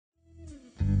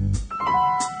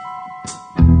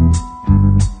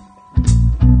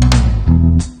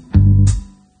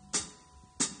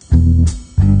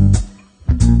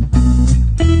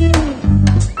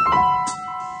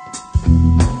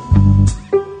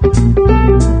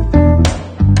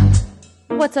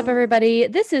What's up, everybody?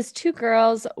 This is Two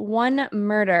Girls, One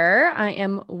Murder. I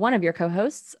am one of your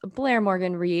co-hosts, Blair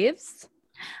Morgan Reeves.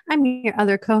 I'm your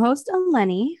other co-host,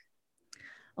 Eleni.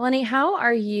 Lenny, how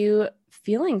are you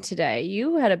feeling today?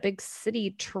 You had a big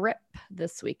city trip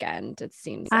this weekend, it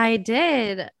seems like.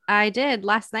 I did.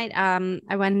 Last night,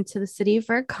 I went into the city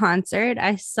for a concert.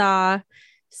 I saw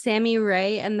Sammy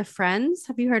Ray and the Friends.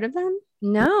 Have you heard of them?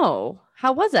 No.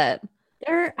 How was it?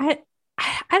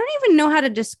 I don't even know how to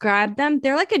describe them.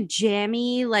 They're like a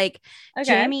jammy,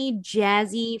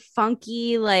 jazzy,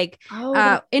 funky,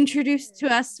 introduced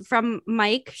to us from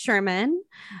Mike Sherman.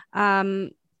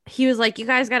 He was like, you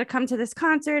guys got to come to this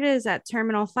concert. It is at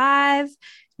Terminal 5.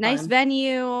 Nice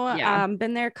venue. Yeah.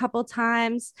 Been there a couple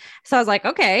times. So I was like,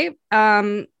 okay.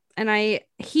 You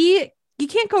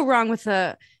can't go wrong with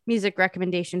a music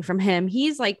recommendation from him.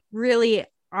 He's like really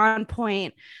on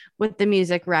point with the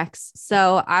music recs.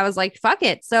 So I was like, fuck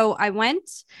it. So I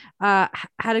went, had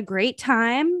a great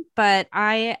time, but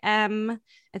I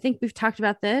think we've talked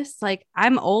about this. Like,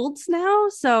 I'm old now.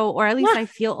 So, or at least I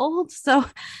feel old. So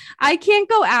I can't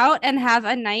go out and have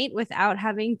a night without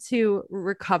having to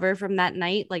recover from that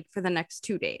night, like for the next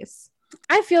 2 days.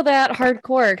 I feel that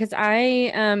hardcore because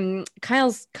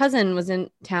Kyle's cousin was in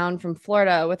town from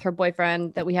Florida with her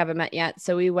boyfriend that we haven't met yet.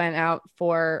 So we went out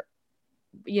for,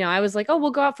 I was like, oh,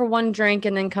 we'll go out for one drink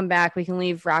and then come back. We can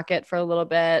leave Rocket for a little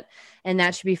bit and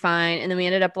that should be fine. And then we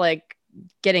ended up like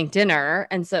getting dinner.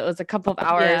 And so it was a couple of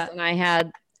hours and I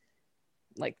had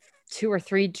like 2 or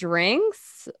 3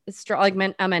 drinks, like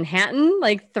a Manhattan,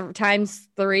 like times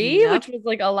 3, which was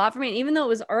like a lot for me. And even though it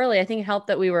was early, I think it helped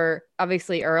that we were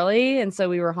obviously early. And so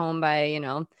we were home by,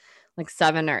 like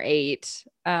 7 or 8.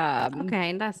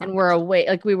 Okay. And we're awake.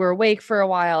 Like we were awake for a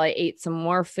while. I ate some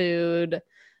more food.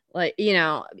 Like,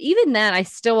 even then I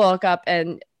still woke up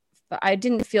and I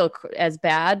didn't feel as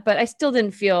bad, but I still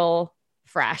didn't feel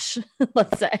fresh,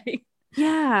 let's say.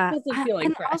 Yeah.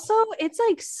 And fresh. Also, it's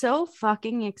like so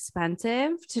fucking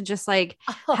expensive to just like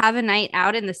have a night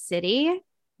out in the city.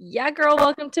 Yeah, girl,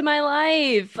 welcome to my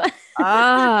life.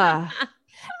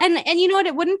 And you know what?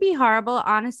 It wouldn't be horrible,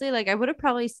 honestly. Like I would have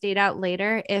probably stayed out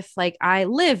later if like I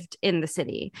lived in the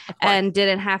city and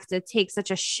didn't have to take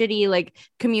such a shitty like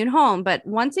commute home. But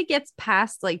once it gets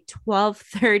past like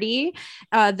 12:30,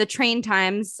 the train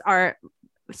times are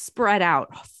spread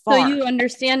out far. So you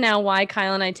understand now why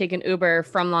Kyle and I take an Uber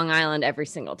from Long Island every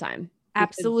single time.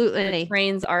 Absolutely. The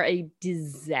trains are a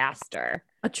disaster.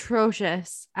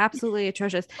 Atrocious. Absolutely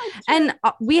atrocious. And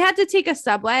we had to take a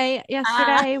subway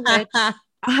yesterday, which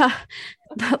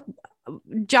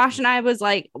Josh and I was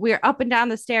like, we're up and down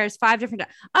the stairs 5 different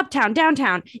uptown,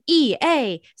 downtown, E,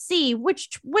 A, C,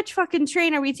 which fucking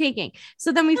train are we taking?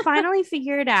 So then we finally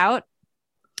figured it out.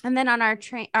 And then on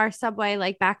our subway,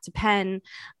 like back to Penn,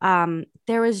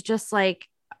 there was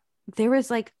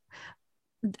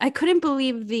I couldn't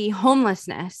believe the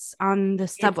homelessness on the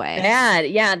subway. It's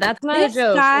bad. Yeah, that's not a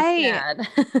joke. Guy,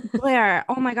 Blair,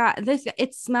 oh my God.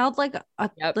 It smelled like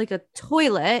a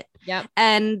toilet. Yep.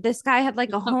 And this guy had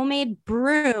like a homemade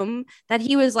broom that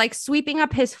he was like sweeping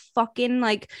up his fucking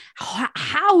like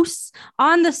house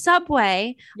on the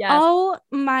subway. Yes. Oh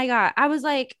my God. I was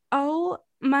like, oh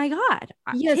my God,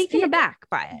 yes, taken aback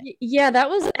by it. Yeah, that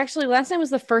was actually last time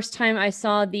was the first time I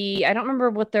saw I don't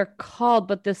remember what they're called,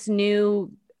 but this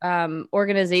new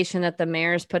organization that the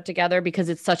mayor's put together because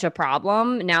it's such a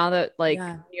problem now that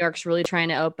New York's really trying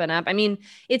to open up. I mean,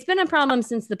 it's been a problem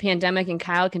since the pandemic, and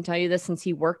Kyle can tell you this since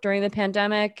he worked during the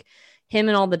pandemic. Him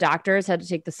and all the doctors had to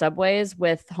take the subways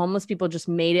with homeless people, just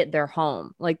made it their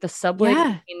home. Like the subway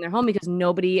became their home because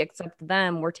nobody except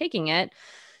them were taking it.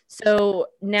 So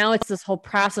now it's this whole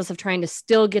process of trying to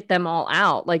still get them all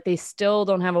out. Like they still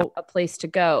don't have a place to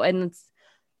go. And it's,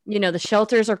 the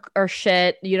shelters are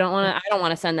shit. I don't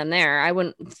want to send them there. I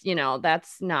wouldn't,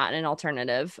 that's not an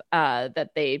alternative that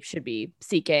they should be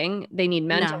seeking. They need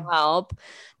mental help.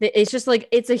 It's just like,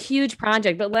 it's a huge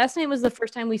project. But last night was the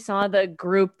first time we saw the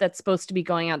group that's supposed to be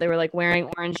going out. They were like wearing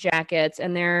orange jackets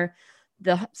and they're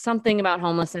something about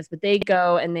homelessness, but they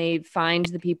go and they find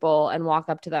the people and walk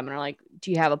up to them and are like,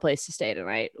 do you have a place to stay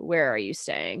tonight? Where are you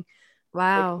staying?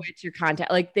 Wow. Like, what's your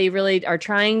contact? Like they really are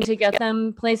trying to get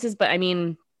them places, but I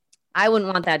mean, I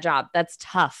wouldn't want that job. That's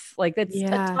tough. Like that's a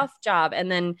tough job. And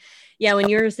then, when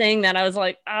you were saying that, I was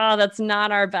like, oh, that's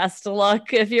not our best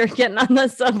look. If you're getting on the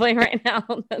subway right now,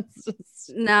 that's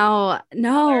just no, I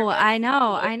know.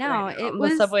 Right, it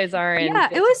was, the subways are in. Yeah,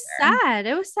 it was sad.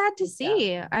 It was sad to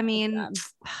see. I mean,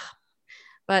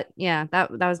 But yeah,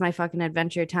 that was my fucking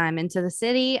adventure time into the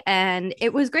city, and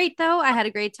it was great though. I had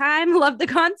a great time. Loved the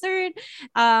concert.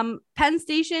 Penn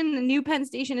Station, the new Penn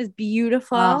Station is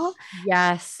beautiful. Oh,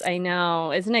 yes, I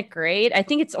know. Isn't it great? I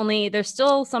think it's only there's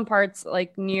still some parts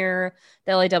like near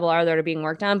the LARR that are being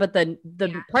worked on, but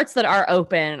the parts that are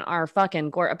open are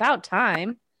fucking about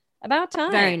time. About time.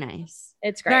 Very nice.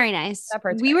 It's great. Very nice.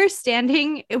 We were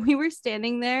standing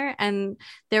there, and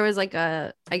there was like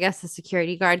I guess the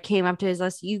security guard came up to his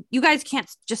list. You guys can't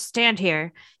just stand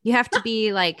here. You have to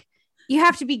be like, you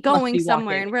have to be going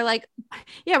somewhere. Walking. And we're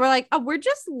like, oh, we're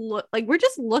just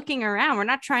looking around. We're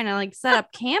not trying to like set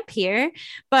up camp here,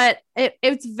 but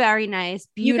it's very nice.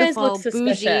 Beautiful. You guys look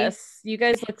suspicious. Bougie. You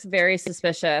guys look very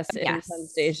suspicious in Penn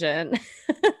Station.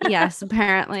 Yes,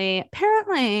 apparently.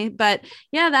 But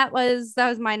yeah, that was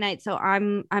my night. So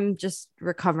I'm just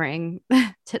recovering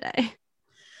today.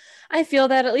 I feel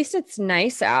that at least it's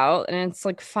nice out, and it's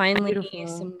like finally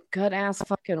some good ass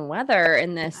fucking weather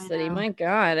in this city. My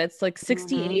God, it's like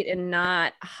 68 and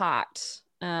not hot.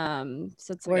 So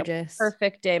it's gorgeous. Like a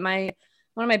perfect day.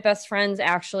 One of my best friends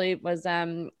actually was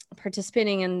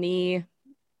participating in the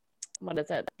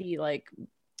like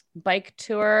bike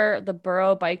tour, the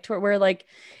borough bike tour, where like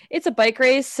it's a bike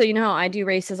race. So you know how I do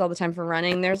races all the time for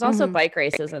running. There's also bike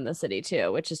races in the city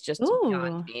too, which is just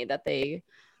beyond me that they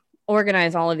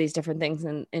organize all of these different things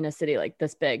in a city like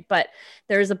this big. But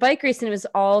there's a bike race, and it was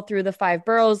all through the 5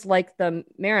 boroughs, like the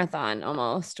marathon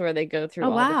almost, where they go through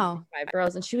all the 5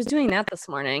 boroughs. And she was doing that this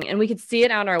morning, and we could see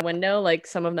it out our window, like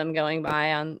some of them going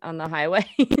by on the highway.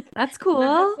 That's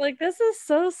cool. Like, this is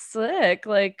so sick.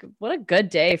 Like, what a good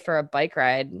day for a bike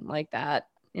ride like that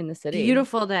in the city.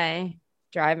 Beautiful day.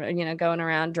 Driving, going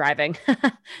around, driving,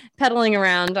 pedaling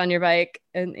around on your bike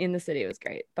in the city. It was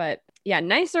great. But yeah,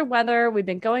 nicer weather. We've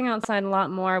been going outside a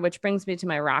lot more, which brings me to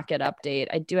my rocket update.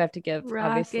 I do have to give,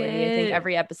 obviously, I think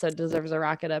every episode deserves a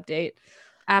rocket update.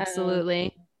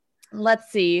 Absolutely.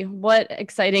 Let's see what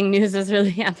exciting news has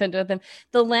really happened with him.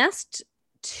 The last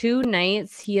 2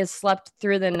 nights, he has slept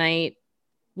through the night.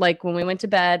 Like when we went to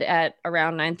bed at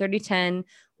around 9:30, 10,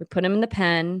 we put him in the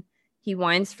pen. He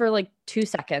whines for like 2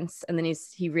 seconds, and then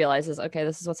he realizes, okay,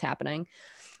 this is what's happening.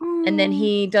 And then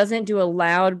he doesn't do a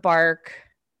loud bark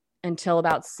until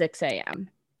about 6 a.m.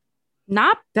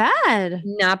 Not bad.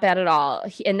 Not bad at all.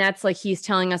 And that's like he's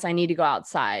telling us I need to go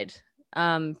outside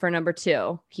for number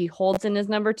 2. He holds in his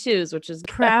number 2s, which is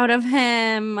proud of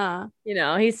him.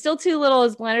 He's still too little.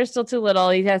 His bladder's still too little.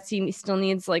 He still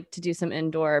needs like to do some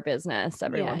indoor business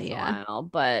every once in a while.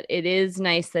 But it is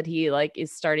nice that he like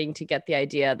is starting to get the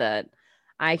idea that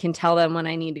I can tell them when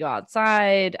I need to go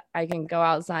outside. I can go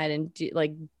outside and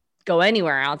go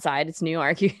anywhere outside. It's New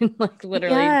York. You can like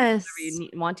literally do whatever you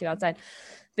want to outside.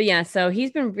 But yeah, so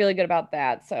he's been really good about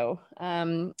that. So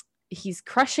he's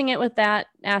crushing it with that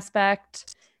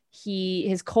aspect.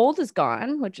 His cold is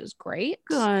gone, which is great.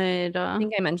 Good. I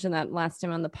think I mentioned that last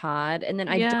time on the pod. And then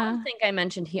I don't think I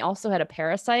mentioned he also had a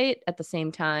parasite at the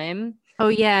same time. Oh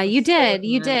yeah, you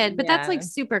did. But that's like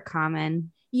super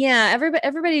common. Yeah,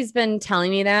 everybody's been telling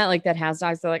me that, like that has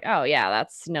dogs. They're like, oh yeah,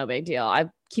 that's no big deal. I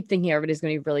keep thinking everybody's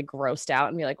going to be really grossed out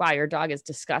and be like, wow, your dog is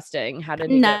disgusting. How did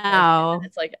he get this? And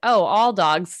it's like, oh, all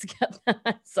dogs get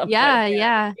that.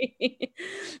 Yeah.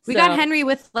 We got Henry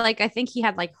with like, I think he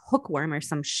had like hookworm or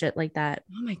some shit like that.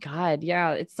 Oh my God.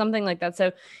 Yeah. It's something like that.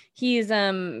 So he's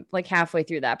like halfway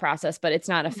through that process, but it's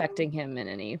not affecting him in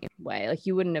any way. Like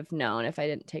you wouldn't have known if I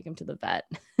didn't take him to the vet.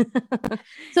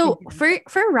 So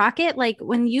for Rocket, like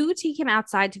when you take him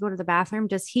outside to go to the bathroom,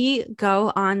 does he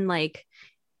go on like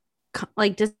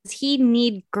does he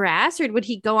need grass or would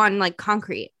he go on like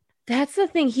concrete? That's the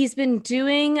thing he's been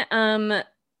doing.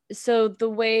 So the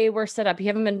way we're set up, you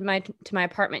haven't been to my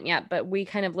apartment yet, but we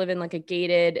kind of live in like a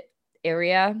gated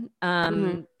area.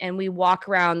 And we walk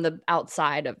around the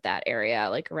outside of that area,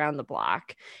 like around the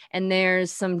block, and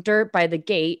there's some dirt by the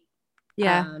gate.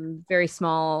 Yeah. Very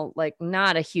small, like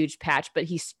not a huge patch, but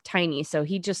he's tiny. So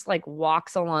he just like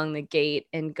walks along the gate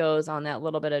and goes on that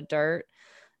little bit of dirt.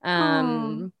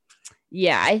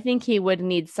 Yeah, I think he would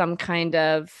need some kind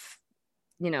of,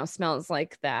 smells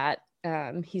like that.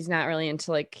 He's not really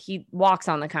into like, he walks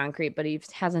on the concrete, but he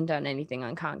hasn't done anything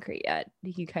on concrete yet.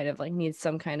 He kind of like needs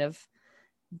some kind of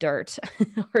dirt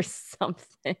or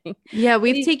something. Yeah,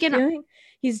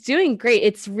 he's doing great.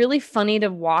 It's really funny to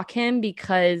walk him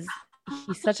because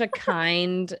he's such a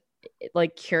kind,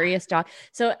 like curious dog.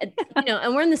 So,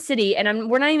 and we're in the city and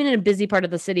we're not even in a busy part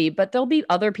of the city, but there'll be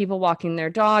other people walking their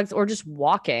dogs or just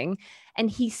walking. And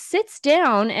he sits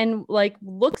down and like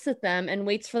looks at them and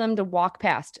waits for them to walk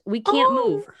past. We can't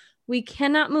move. we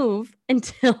cannot move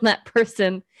until that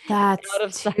person That's is out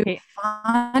of too sight.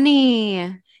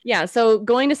 funny. Yeah, so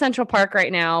going to Central Park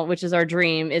right now, which is our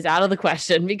dream, is out of the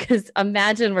question because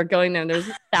imagine we're going there and there's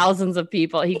thousands of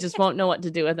people. He just won't know what to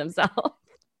do with himself.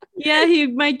 Yeah, he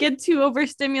might get too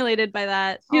overstimulated by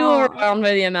that. Too Aw. overwhelmed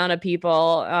by the amount of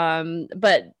people.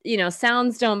 But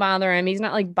sounds don't bother him. He's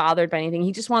not like bothered by anything.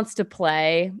 He just wants to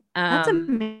play. That's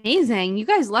amazing. You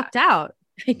guys lucked out.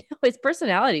 I know his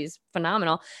personality is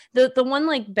phenomenal. The one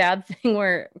like bad thing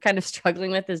we're kind of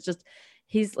struggling with is just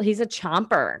he's a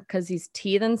chomper because he's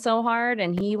teething so hard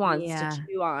and he wants to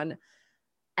chew on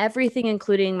everything,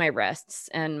 including my wrists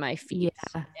and my feet.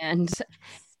 Yeah. And it's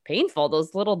painful.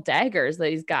 Those little daggers that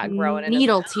he's got growing in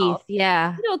needle his teeth. mouth.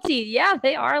 Yeah. Needle teeth. Yeah,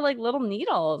 they are like little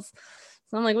needles.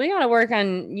 So I'm like, we got to work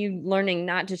on you learning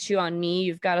not to chew on me.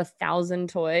 You've got 1,000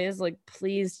 toys. Like,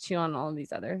 please chew on all of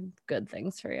these other good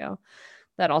things for you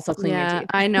that also clean your teeth.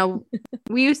 I know.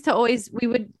 We used to always,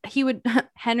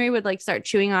 Henry would like start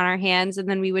chewing on our hands, and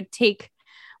then we would take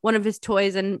one of his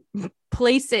toys and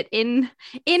place it in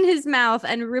his mouth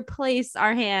and replace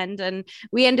our hand. And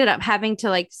we ended up having to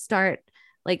like start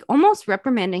like almost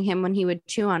reprimanding him when he would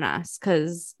chew on us,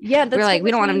 because we're like,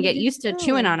 we don't want him to get used to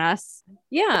chewing on us.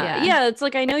 Yeah, it's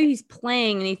like, I know he's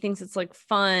playing and he thinks it's like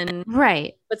fun,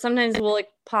 right? But sometimes we'll like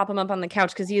pop him up on the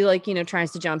couch because he like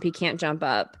tries to jump, he can't jump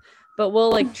up, but we'll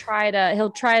like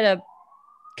he'll try to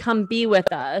come be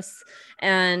with us,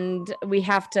 and we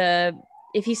have to,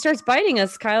 if he starts biting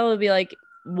us, Kyle will be like,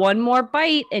 one more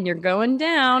bite and you're going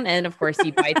down. And of course he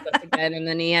bites us again. And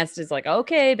then he has to like,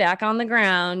 okay, back on the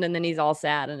ground. And then he's all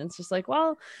sad. And it's just like,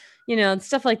 well,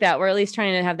 stuff like that. We're at least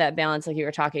trying to have that balance like you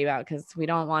were talking about, because we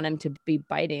don't want him to be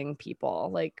biting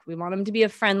people. Like, we want him to be a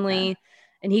friendly,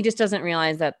 and he just doesn't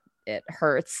realize that it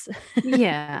hurts.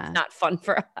 Yeah. It's not fun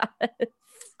for us.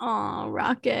 Oh,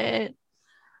 Rocket.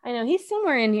 I know he's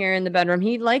somewhere in here in the bedroom.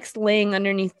 He likes laying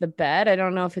underneath the bed. I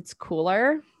don't know if it's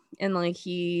cooler and like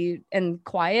and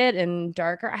quiet and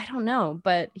darker. I don't know,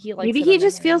 but he likes. Maybe he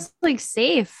just feels like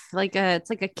safe, like it's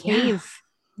like a cave.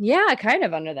 Yeah, kind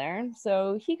of under there.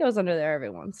 So he goes under there every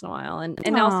once in a while, and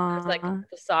also there's like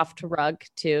the soft rug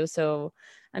too. So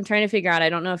I'm trying to figure out. I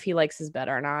don't know if he likes his bed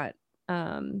or not.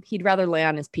 He'd rather lay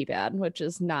on his pee pad, which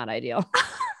is not ideal.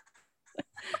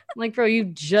 I'm like, bro, you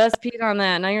just peed on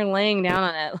that. Now you're laying down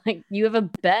on it. Like, you have a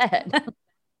bed.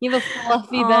 You have a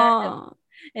fluffy bed.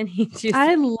 And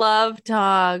I love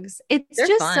dogs. It's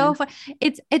just fun. So fun.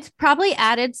 It's probably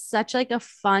added such like a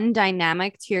fun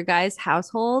dynamic to your guys'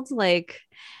 household. Like,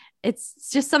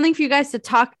 it's just something for you guys to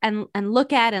talk and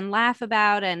look at and laugh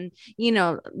about and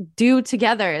do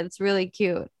together. It's really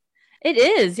cute. It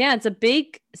is. Yeah, it's a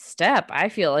big step. I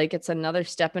feel like it's another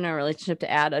step in our relationship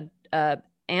to add a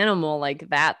animal like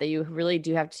that you really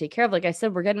do have to take care of. Like I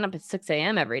said, we're getting up at 6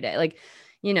 a.m. every day. Like,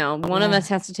 one of us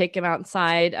has to take him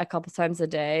outside a couple times a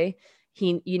day.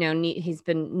 He's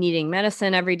been needing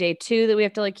medicine every day too that we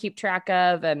have to like keep track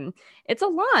of, and it's a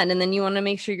lot. And then you want to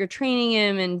make sure you're training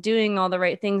him and doing all the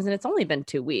right things. And it's only been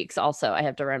 2 weeks. Also, I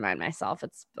have to remind myself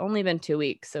it's only been 2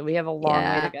 weeks, so we have a long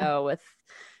way to go with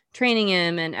training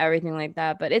him and everything like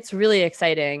that. But it's really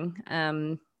exciting.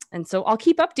 And so I'll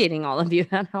keep updating all of you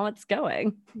on how it's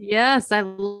going. Yes, I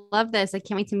love this. I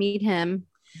can't wait to meet him.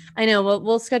 I know.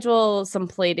 We'll schedule some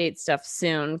play date stuff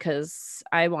soon, because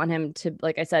I want him to,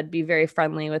 like I said, be very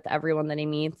friendly with everyone that he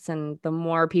meets. And the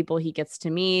more people he gets to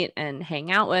meet and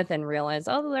hang out with and realize,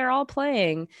 oh, they're all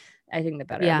playing, I think the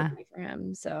better it'll be for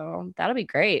him. So that'll be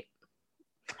great.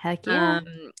 Heck yeah.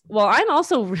 Well, I'm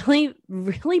also really,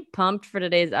 really pumped for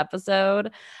today's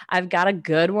episode. I've got a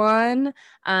good one.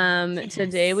 Yes.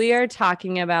 Today we are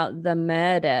talking about the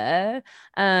murder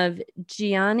of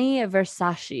Gianni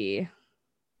Versace.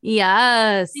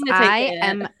 Yes, I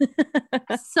am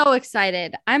so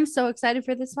excited. I'm so excited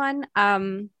for this one.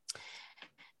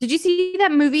 Did you see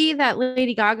that movie that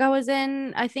Lady Gaga was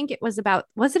in? I think it was about,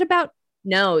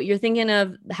 No, you're thinking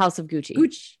of House of Gucci.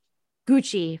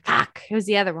 Gucci. Fuck. It was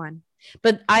the other one.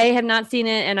 But I have not seen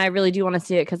it, and I really do want to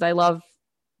see it because I love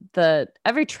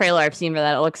every trailer I've seen for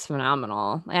that. It looks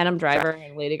phenomenal. Adam Driver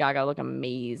and Lady Gaga look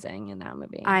amazing in that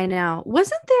movie. I know.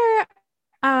 Wasn't there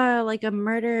like a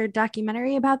murder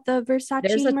documentary about the Versace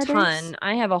There's a murders? ton.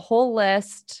 I have a whole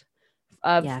list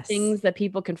of things that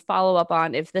people can follow up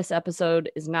on if this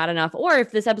episode is not enough, or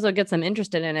if this episode gets them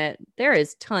interested in it. There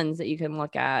is tons that you can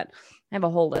look at. I have a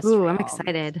whole list. Ooh, I'm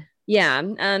excited. Yeah.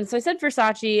 So I said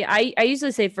Versace. I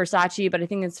usually say Versace, but I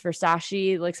think it's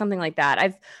Versace, like something like that.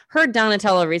 I've heard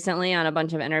Donatella recently on a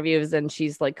bunch of interviews, and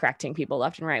she's like correcting people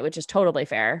left and right, which is totally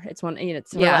fair. It's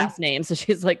it's her last name, so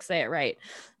she's like, say it right,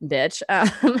 bitch.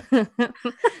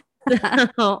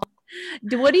 So,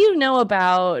 What do you know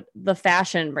about the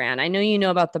fashion brand? I know you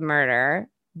know about the murder,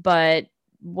 but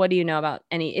what do you know about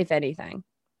any, if anything?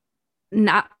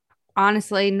 Not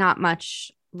honestly, not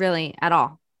much really at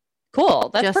all. Cool.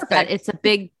 That's Just that perfect. it's a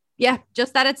big, yeah,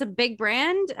 just that it's a big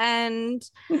brand, and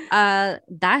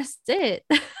that's it.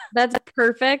 That's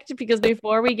perfect because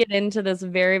before we get into this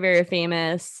very, very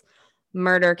famous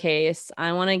murder case,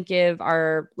 I want to give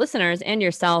our listeners and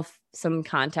yourself some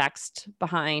context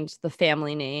behind the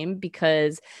family name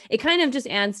because it kind of just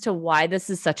adds to why this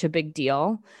is such a big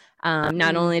deal.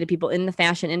 Not only to people in the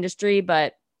fashion industry,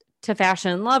 but to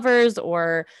fashion lovers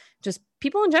or just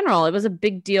people in general. It was a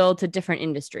big deal to different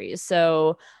industries.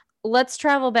 So let's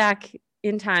travel back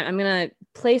in time. I'm going to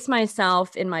place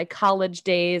myself in my college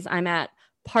days. I'm at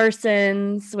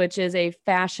Parsons, which is a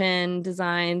fashion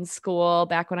design school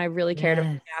back when I really cared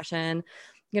about Yes. fashion. I'm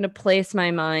going to place my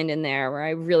mind in there where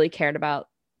I really cared about,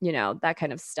 that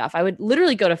kind of stuff. I would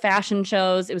literally go to fashion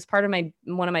shows. It was part of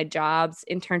one of my jobs,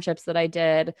 internships that I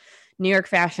did. New York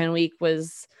Fashion Week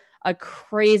was a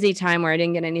crazy time where I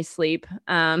didn't get any sleep because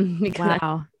I was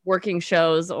Wow. working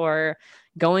shows or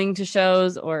going to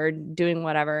shows or doing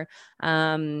whatever.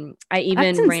 I That's even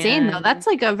insane though. ran. That's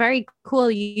like a very cool,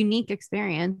 unique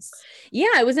experience.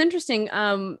 Yeah, it was interesting.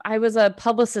 I was a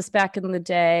publicist back in the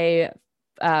day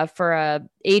for a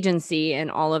agency,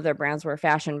 and all of their brands were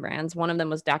fashion brands. One of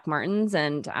them was Doc Martens,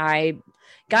 and I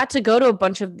got to go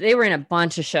to they were in a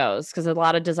bunch of shows because a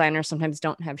lot of designers sometimes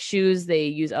don't have shoes. They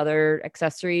use other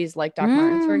accessories like Doc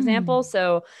Martens, for example. Mm.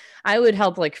 So I would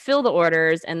help like fill the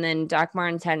orders, and then Doc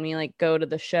Martens had me like go to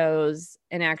the shows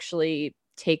and actually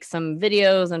take some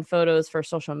videos and photos for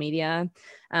social media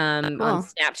on Cool.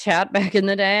 Snapchat back in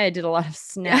the day. I did a lot of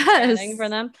Snapchatting for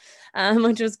Yes. them,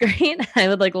 which was great. I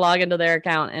would like log into their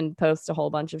account and post a whole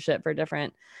bunch of shit for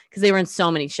different, because they were in so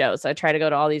many shows. So I try to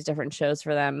go to all these different shows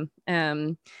for them.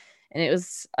 And it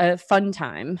was a fun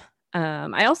time.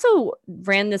 I also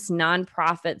ran this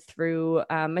nonprofit through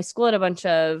my school. Had a bunch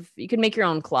of, you could make your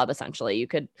own club essentially. You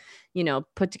could,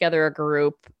 put together a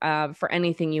group for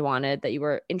anything you wanted that you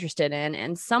were interested in.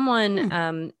 And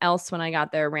someone else, when I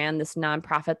got there, ran this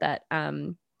nonprofit that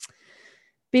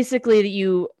basically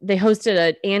they hosted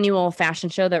an annual fashion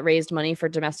show that raised money for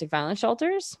domestic violence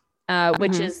shelters,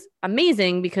 which is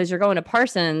amazing because you're going to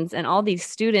Parsons and all these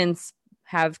students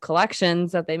have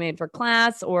collections that they made for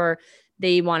class, or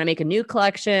they want to make a new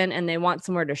collection and they want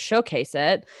somewhere to showcase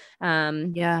it.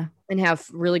 Yeah. And have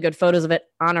really good photos of it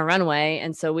on a runway.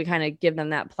 And so we kind of give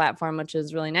them that platform, which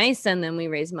is really nice. And then we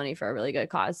raise money for a really good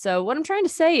cause. So what I'm trying to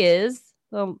say is,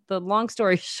 the long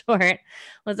story short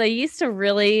was I used to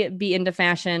really be into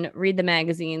fashion, read the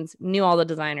magazines, knew all the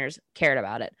designers, cared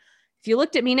about it. If you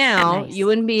looked at me now, Nice. you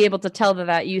wouldn't be able to tell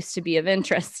that used to be of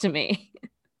interest to me.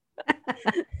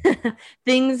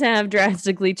 Things have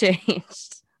drastically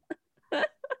changed.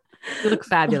 You look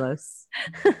fabulous.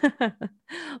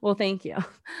 Well, thank you.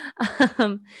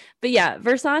 But yeah,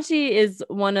 Versace is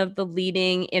one of the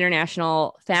leading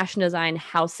international fashion design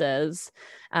houses,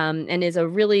 and is a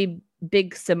really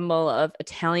big symbol of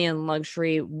Italian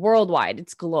luxury worldwide.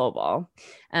 It's global.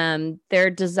 Their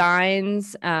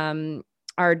designs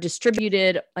are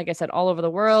distributed, like I said, all over the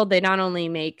world. They not only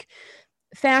make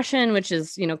fashion, which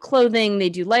is, clothing. They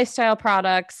do lifestyle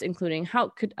products, including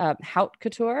haute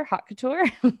couture.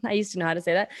 I used to know how to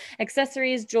say that.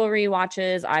 Accessories, jewelry,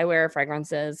 watches, eyewear,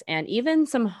 fragrances, and even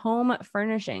some home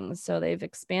furnishings. So they've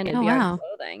expanded beyond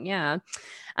clothing. Yeah.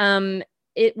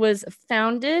 It was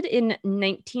founded in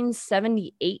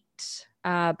 1978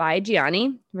 by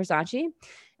Gianni Versace.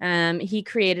 He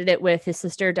created it with his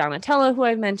sister Donatella, who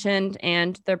I've mentioned,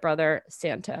 and their brother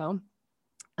Santo.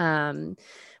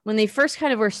 When they first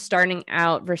kind of were starting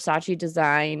out, Versace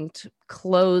designed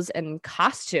clothes and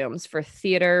costumes for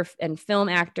theater and film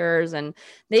actors, and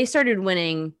they started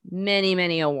winning many,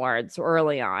 many awards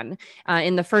early on.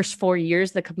 In the first 4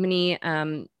 years, the company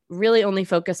really only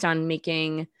focused on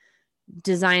making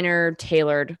designer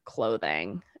tailored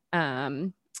clothing.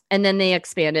 And then they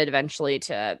expanded eventually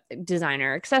to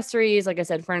designer accessories, like I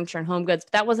said, furniture and home goods.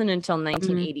 But that wasn't until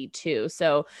 1982.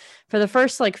 So for the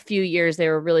first few years, they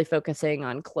were really focusing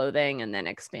on clothing and then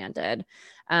expanded.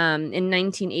 In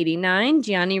 1989,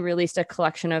 Gianni released a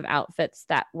collection of outfits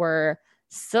that were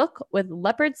silk with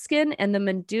leopard skin and the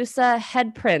Medusa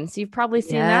head prints. You've probably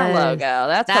seen that logo.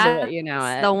 That's probably what you know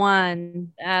it. The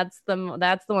one. That's the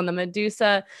one, the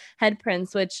Medusa head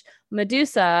prints, which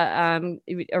Medusa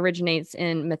originates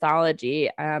in mythology.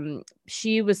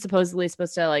 She was supposedly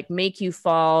supposed to make you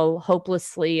fall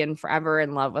hopelessly and forever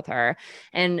in love with her.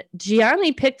 And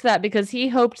Gianni picked that because he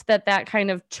hoped that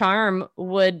kind of charm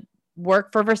would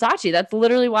work for Versace. That's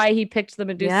literally why he picked the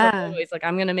Medusa logo. Yeah. He's like,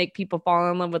 I'm going to make people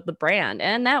fall in love with the brand.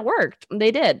 And that worked.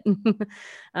 They did.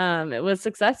 It was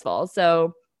successful.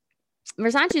 So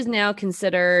Versace is now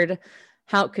considered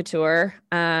haute couture.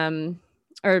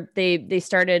 Or they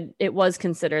started, it was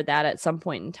considered that at some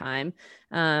point in time.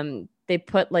 They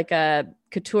put like a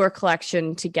couture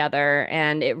collection together,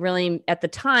 and it really at the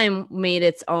time made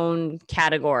its own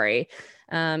category.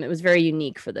 It was very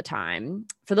unique for the time.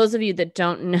 For those of you that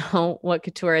don't know what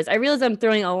couture is, I realize I'm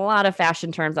throwing a lot of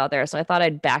fashion terms out there, so I thought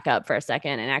I'd back up for a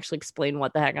second and actually explain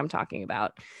what the heck I'm talking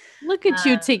about. Look at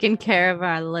you taking care of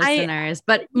our listeners,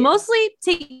 but mostly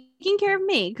taking care of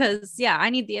me because I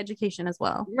need the education as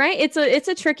well. Right. It's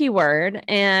a tricky word.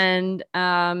 And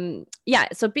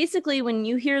so basically when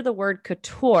you hear the word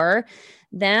couture,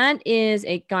 that is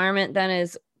a garment that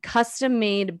is custom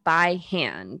made by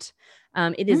hand.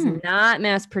 It is not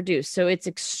mass produced. So it's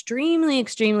extremely,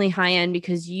 extremely high end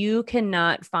because you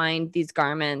cannot find these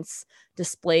garments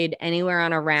displayed anywhere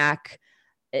on a rack.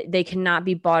 They cannot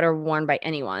be bought or worn by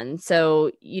anyone.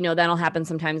 So, that'll happen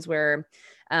sometimes where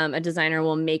a designer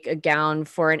will make a gown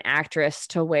for an actress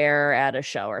to wear at a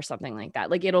show or something like that.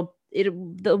 Like it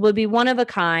will be one of a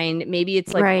kind. Maybe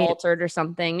it's like altered or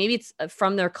something. Maybe it's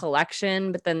from their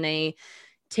collection, but then they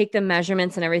take the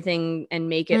measurements and everything and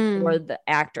make it for the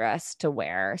actress to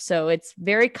wear. So it's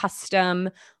very custom,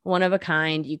 one of a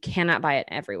kind. You cannot buy it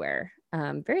everywhere.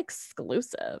 Very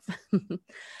exclusive.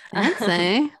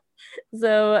 Fancy.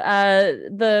 So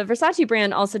the Versace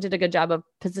brand also did a good job of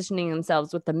positioning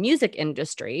themselves with the music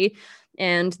industry.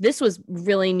 And this was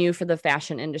really new for the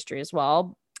fashion industry as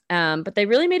well. But they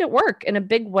really made it work in a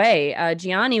big way.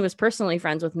 Gianni was personally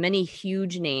friends with many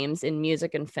huge names in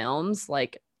music and films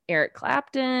like Eric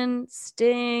Clapton,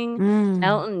 Sting,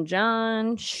 Elton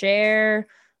John, Cher,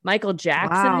 Michael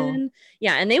Jackson. Wow.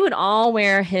 Yeah. And they would all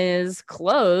wear his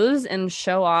clothes and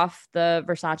show off the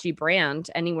Versace brand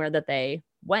anywhere that they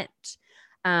went.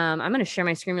 I'm going to share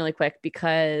my screen really quick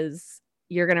because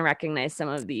you're going to recognize some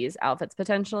of these outfits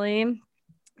potentially.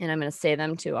 And I'm going to say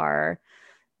them to our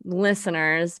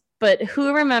listeners. But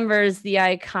who remembers the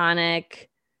iconic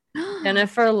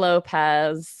Jennifer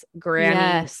Lopez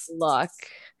granny look?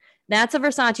 That's a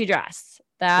Versace dress.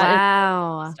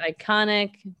 That is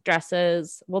iconic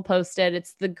dresses. We'll post it.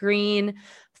 It's the green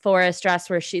forest dress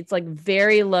where she's like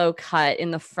very low cut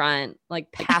in the front,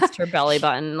 like past her belly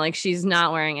button, like she's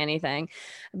not wearing anything.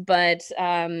 But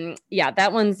that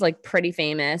one's like pretty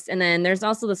famous. And then there's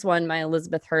also this one by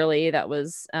Elizabeth Hurley that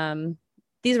was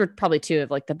these were probably two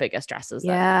of like the biggest dresses.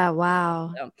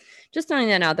 Wow. So just throwing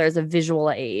that out there as a visual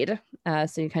aid,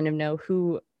 so you kind of know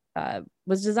who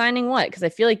was designing what, because I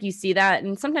feel like you see that,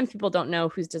 and sometimes people don't know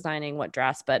who's designing what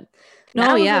dress, but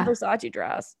that was a Versace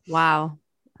dress. Wow.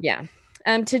 Yeah.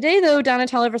 Today, though,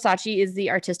 Donatella Versace is the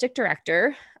artistic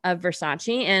director of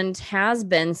Versace and has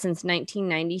been since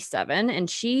 1997, and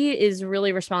she is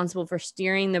really responsible for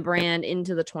steering the brand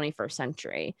into the 21st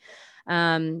century.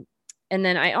 And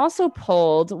then I also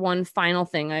pulled one final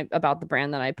thing about the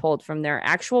brand that I pulled from their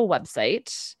actual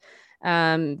website.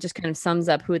 Just kind of sums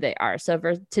up who they are. So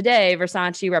for today,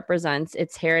 Versace represents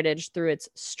its heritage through its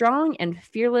strong and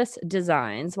fearless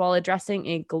designs while addressing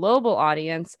a global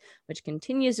audience, which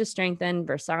continues to strengthen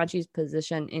Versace's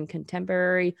position in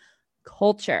contemporary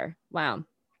culture. Wow.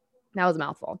 That was a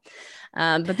mouthful.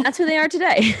 But that's who they are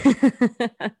today.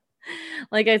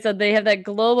 Like I said, they have that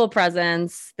global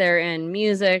presence. They're in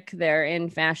music, they're in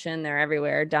fashion, they're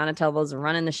everywhere. Donatella's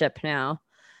running the ship now.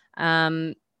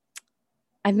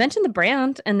 I've mentioned the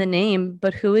brand and the name,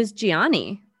 but who is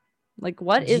Gianni? Like,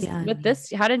 what is with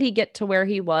this? How did he get to where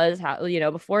he was? How,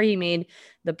 before he made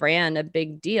the brand a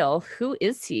big deal, who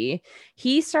is he?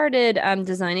 He started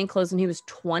designing clothes when he was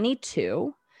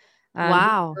 22.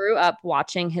 Wow. He grew up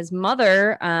watching his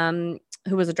mother,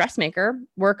 who was a dressmaker,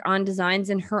 work on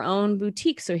designs in her own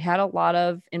boutique. So he had a lot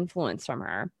of influence from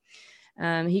her.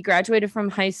 He graduated from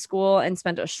high school and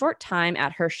spent a short time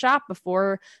at her shop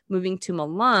before moving to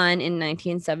Milan in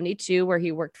 1972, where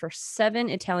he worked for 7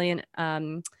 Italian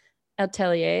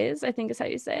ateliers, I think is how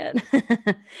you say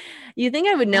it. You think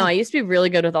I would know. I used to be really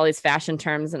good with all these fashion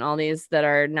terms and all these that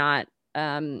are not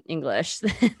English.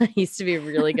 I used to be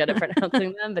really good at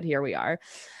pronouncing them, but here we are.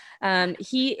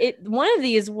 One of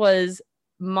these was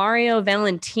Mario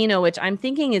Valentino, which I'm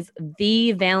thinking is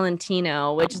the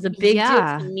Valentino, which is a big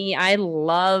deal to me. I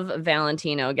love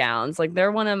Valentino gowns. Like,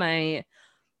 they're one of my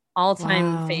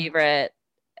all-time favorite,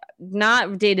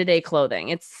 not day-to-day clothing.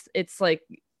 It's like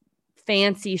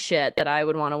fancy shit that I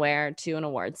would want to wear to an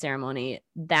award ceremony.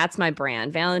 That's my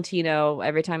brand. Valentino,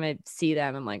 every time I see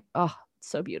them, I'm like, oh,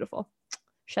 so beautiful.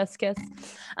 Chef's kiss.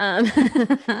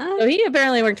 So he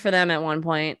apparently worked for them at one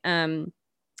point.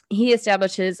 He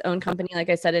established his own company, like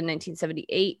I said, in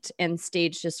 1978 and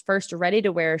staged his first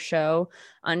ready-to-wear show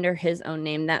under his own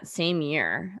name that same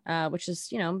year, which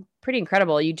is, pretty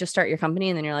incredible. You just start your company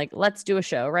and then you're like, let's do a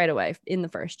show right away in the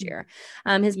first year.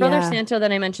 His brother Santo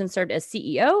that I mentioned served as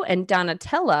CEO, and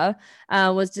Donatella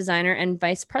was designer and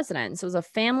vice president. So it was a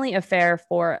family affair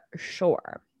for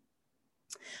sure.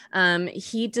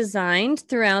 He designed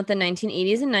throughout the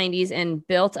 1980s and 90s and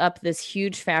built up this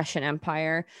huge fashion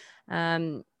empire.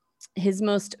 His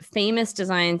most famous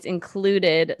designs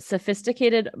included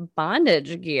sophisticated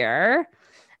bondage gear,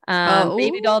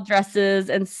 baby doll dresses,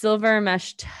 and silver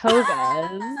mesh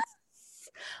togas,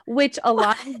 which a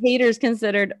lot of haters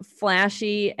considered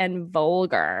flashy and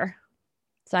vulgar.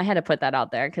 So I had to put that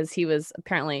out there because he was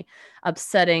apparently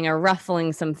upsetting or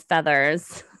ruffling some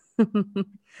feathers.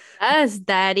 Yes,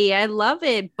 Daddy. I love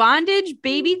it. Bondage,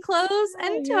 baby clothes,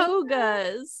 and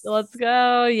togas. Let's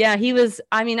go. Yeah, he was,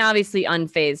 obviously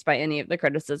unfazed by any of the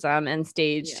criticism and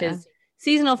staged his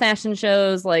seasonal fashion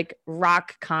shows like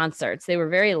rock concerts. They were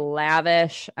very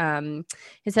lavish.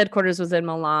 His headquarters was in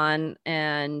Milan,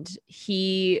 and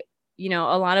he,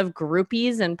 a lot of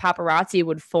groupies and paparazzi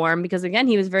would form because, again,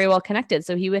 he was very well connected.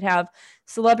 So he would have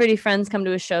celebrity friends come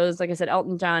to his shows. Like I said,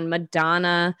 Elton John,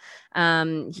 Madonna.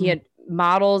 He had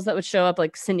models that would show up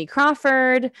like Cindy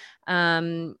Crawford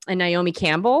and Naomi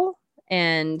Campbell.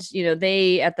 And,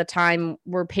 they at the time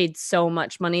were paid so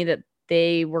much money that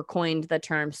they were coined the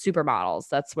term supermodels.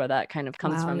 That's where that kind of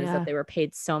comes from, is that they were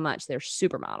paid so much. They're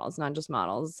supermodels, not just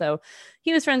models. So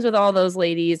he was friends with all those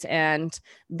ladies, and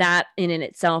that in and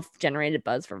itself generated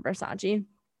buzz for Versace.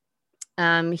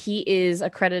 He is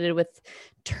accredited with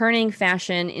turning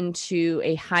fashion into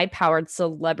a high-powered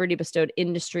celebrity-bestowed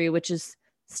industry, which is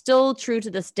still true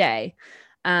to this day.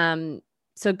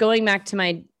 So going back to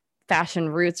my fashion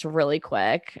roots really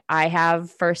quick, I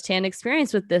have firsthand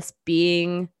experience with this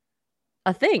being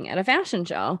a thing at a fashion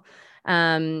show.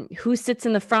 Who sits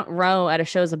in the front row at a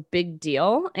show is a big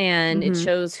deal, and it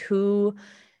shows who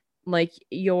like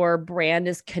your brand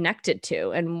is connected to,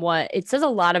 and what it says a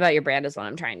lot about your brand is what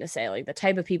I'm trying to say. Like the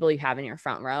type of people you have in your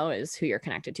front row is who you're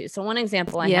connected to. So one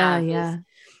example I have is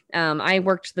I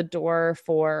worked the door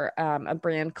for a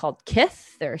brand called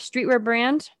Kith. They're a streetwear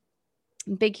brand,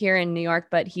 big here in New York,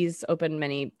 but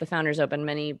the founders opened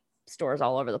many stores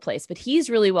all over the place. But he's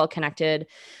really well connected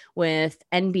with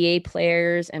NBA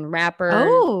players and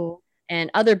rappers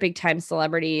and other big time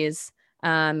celebrities.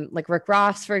 Like Rick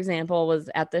Ross, for example, was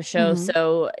at the show.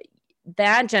 So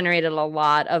that generated a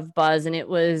lot of buzz, and it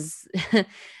was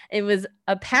it was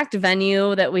a packed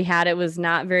venue that we had. It was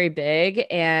not very big,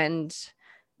 and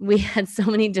we had so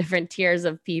many different tiers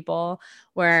of people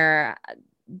where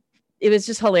it was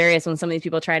just hilarious when some of these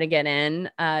people try to get in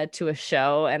to a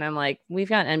show, and I'm like, we've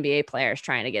got NBA players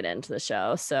trying to get into the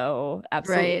show, so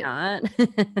absolutely not.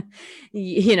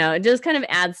 It just kind of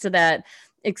adds to that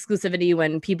exclusivity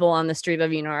when people on the street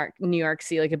of New York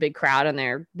see like a big crowd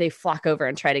and they flock over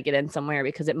and try to get in somewhere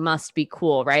because it must be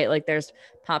cool, right? Like there's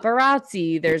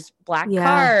paparazzi, there's black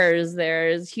cars,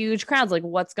 there's huge crowds, like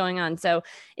what's going on? So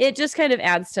it just kind of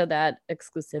adds to that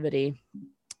exclusivity.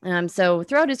 So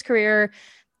throughout his career,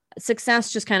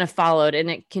 success just kind of followed,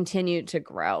 and it continued to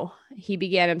grow. He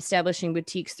began establishing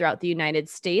boutiques throughout the United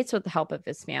States with the help of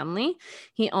his family.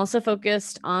 He also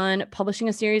focused on publishing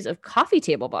a series of coffee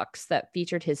table books that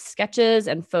featured his sketches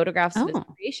and photographs of his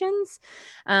creations,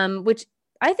 which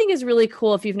I think is really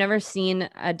cool. If you've never seen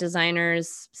a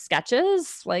designer's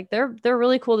sketches, like they're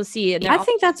really cool to see. And I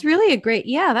think that's really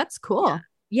that's cool.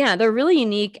 Yeah, they're really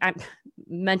unique.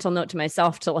 Mental note to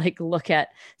myself to like look at,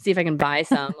 see if I can buy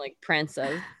some like prints of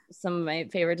some of my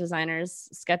favorite designers'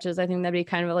 sketches. I think that'd be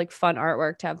kind of a like fun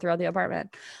artwork to have throughout the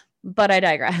apartment, but I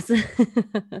digress.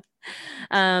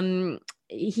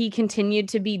 He continued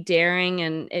to be daring,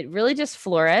 and it really just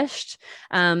flourished.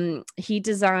 He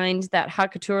designed that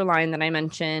haute couture line that I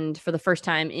mentioned for the first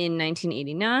time in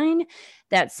 1989.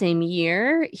 That same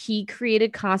year, he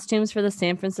created costumes for the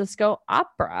San Francisco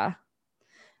Opera.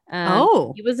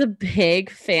 He was a big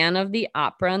fan of the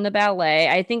opera and the ballet.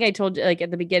 I think I told you, like at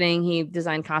the beginning, he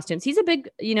designed costumes. He's a big,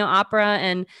 opera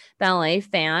and ballet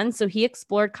fan. So he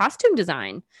explored costume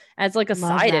design as like a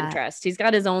side interest. He's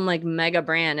got his own like mega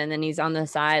brand, and then he's on the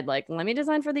side like, let me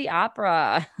design for the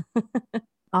opera.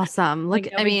 Awesome. Look,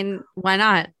 I mean, why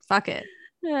not? Fuck it.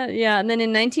 Yeah. And then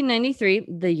in 1993,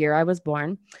 the year I was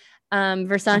born,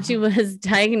 Versace was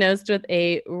diagnosed with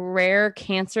a rare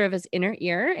cancer of his inner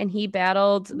ear, and he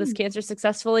battled this cancer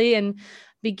successfully and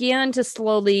began to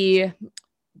slowly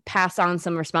pass on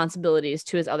some responsibilities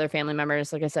to his other family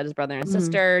members. Like I said, his brother and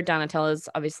sister. Donatella's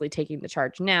obviously taking the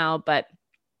charge now, but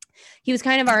he was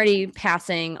kind of already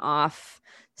passing off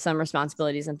some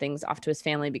responsibilities and things off to his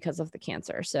family because of the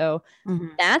cancer. So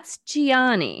that's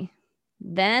Gianni.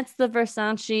 That's the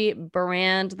Versace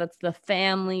brand. That's the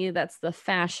family. That's the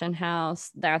fashion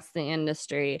house. That's the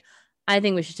industry. I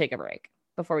think we should take a break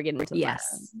before we get into the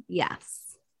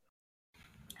Yes.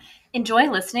 Enjoy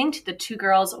listening to the Two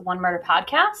Girls, One Murder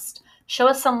podcast? Show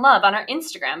us some love on our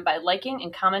Instagram by liking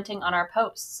and commenting on our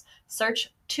posts.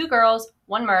 Search Two Girls,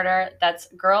 One Murder. That's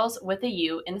girls with a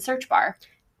U in the search bar.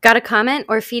 Got a comment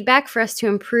or feedback for us to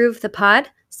improve the pod?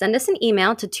 Send us an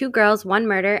email to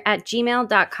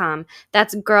twogirlsonemurder@gmail.com.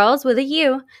 That's girls with a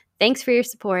U. Thanks for your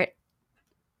support.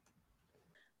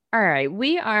 All right,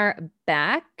 we are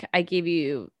back. I gave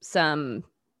you some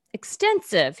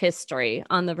extensive history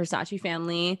on the Versace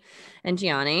family and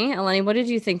Gianni. Eleni, what did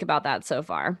you think about that so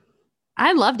far?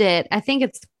 I loved it. I think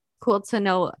it's cool to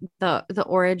know the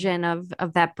origin of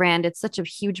that brand. It's such a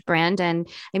huge brand. And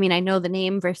I mean, I know the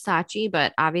name Versace,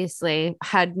 but obviously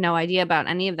had no idea about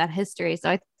any of that history. So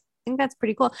I think that's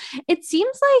pretty cool. It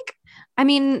seems like, I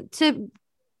mean, to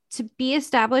be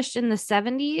established in the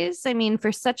 70s, I mean,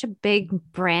 for such a big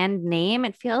brand name,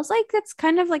 it feels like it's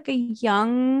kind of like a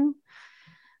young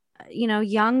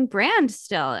brand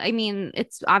still. I mean,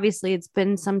 it's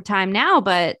been some time now,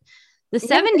 but the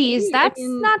 70s, that's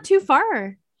not too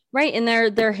far. Right. In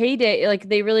their heyday, like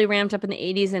they really ramped up in the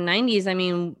 80s and 90s. I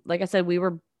mean, like I said, we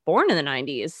were born in the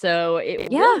 90s, so it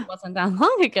really wasn't that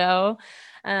long ago.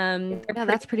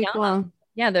 That's pretty cool.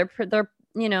 Yeah, they're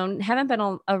haven't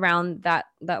been around that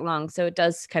long, so it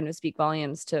does kind of speak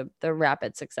volumes to the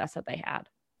rapid success that they had.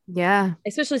 Yeah,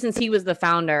 especially since he was the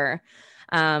founder.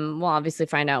 We'll obviously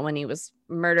find out when he was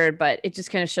murdered, but it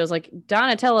just kind of shows like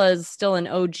Donatella is still an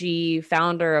OG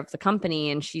founder of the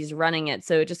company and she's running it.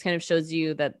 So it just kind of shows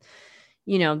you that,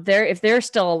 if they're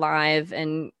still alive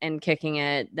and kicking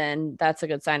it, then that's a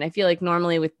good sign. I feel like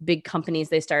normally with big companies,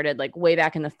 they started like way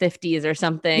back in the 50s or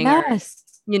something. Yes.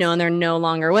 Or, and they're no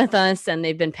longer with us and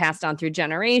they've been passed on through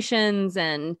generations.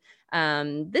 And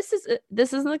this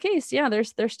isn't the case. Yeah,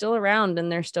 they're still around and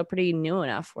they're still pretty new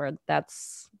enough where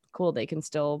that's cool. They can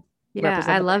still represent.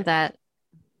 I love that.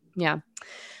 Yeah.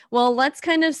 Well, let's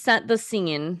kind of set the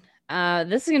scene.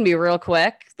 This is going to be real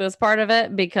quick, this part of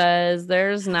it, because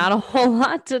there's not a whole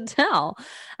lot to tell.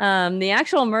 The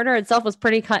actual murder itself was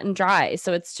pretty cut and dry.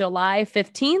 So it's July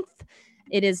 15th.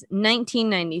 It is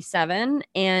 1997.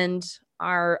 And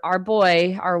our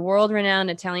boy, our world-renowned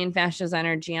Italian fashion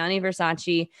designer, Gianni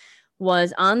Versace,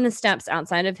 was on the steps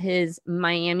outside of his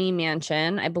Miami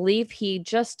mansion. I believe he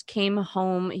just came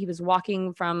home. He was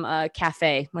walking from a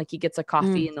cafe, like he gets a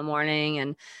coffee in the morning,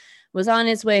 and was on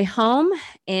his way home.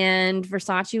 And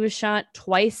Versace was shot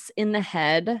twice in the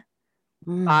head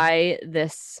by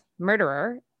this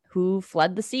murderer who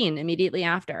fled the scene immediately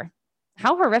after.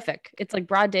 How horrific. It's like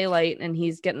broad daylight and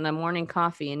he's getting a morning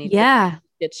coffee and he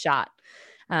gets shot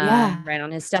right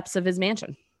on his steps of his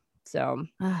mansion. So...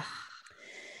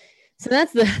 So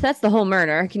that's the whole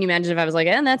murder. Can you imagine if I was like,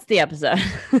 and that's the episode.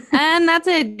 And that's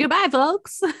it. Goodbye,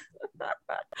 folks.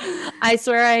 I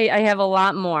swear I have a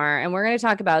lot more. And we're going to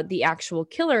talk about the actual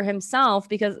killer himself,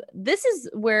 because this is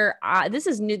where this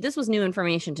is new. This was new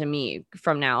information to me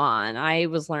from now on. I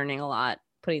was learning a lot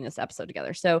putting this episode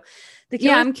together. So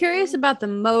I'm curious about the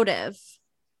motive.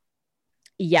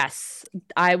 Yes,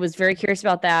 I was very curious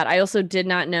about that. I also did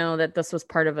not know that this was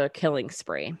part of a killing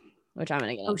spree, which I'm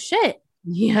going to get into. Oh, shit.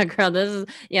 Yeah, girl, this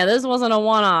wasn't a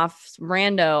one-off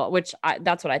rando, which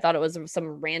that's what I thought it was,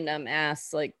 some random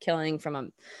ass like killing from a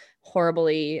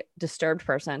horribly disturbed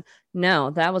person. No,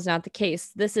 that was not the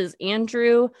case. This is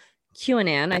Andrew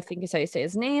Cunanan, I think is how you say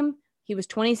his name. He was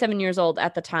 27 years old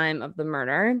at the time of the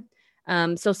murder.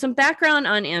 So some background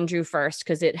on Andrew first,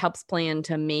 because it helps play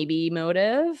into maybe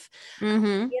motive. He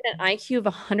had an IQ of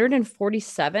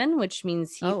 147, which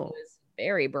means he was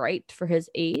very bright for his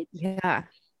age. Yeah.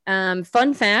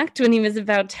 Fun fact, when he was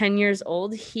about 10 years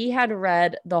old, he had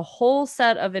read the whole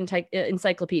set of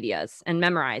encyclopedias and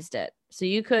memorized it. So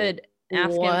you could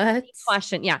ask him any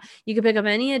question. Yeah, you could pick up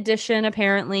any edition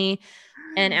apparently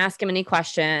and ask him any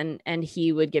question and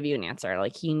he would give you an answer.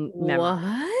 Like he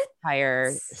memorized the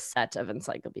entire set of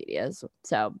encyclopedias.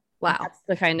 So wow, that's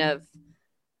the kind of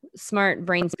smart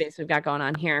brain space we've got going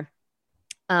on here.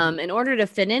 In order to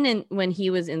fit in when he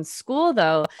was in school,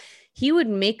 though, he would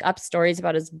make up stories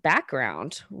about his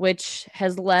background, which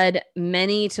has led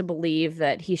many to believe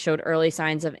that he showed early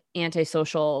signs of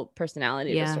antisocial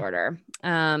personality disorder.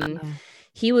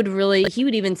 he would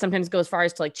even sometimes go as far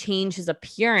as to like change his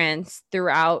appearance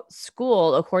throughout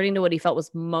school according to what he felt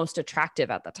was most attractive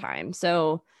at the time.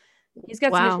 So he's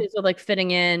got some issues with like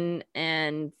fitting in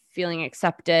and feeling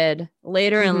accepted.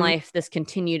 Later in life, this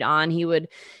continued on. He would,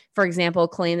 for example,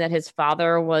 claim that his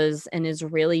father was an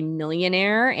Israeli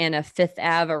millionaire and a Fifth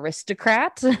Ave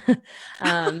aristocrat.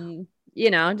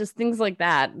 Just things like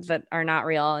that are not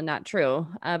real and not true.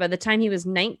 By the time he was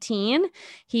 19,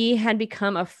 he had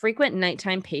become a frequent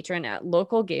nighttime patron at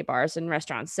local gay bars and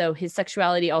restaurants. So his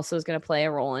sexuality also is going to play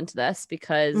a role into this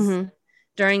because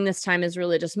during this time, his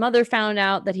religious mother found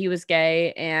out that he was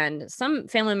gay, and some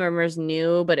family members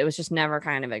knew, but it was just never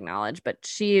kind of acknowledged. But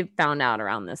she found out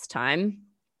around this time.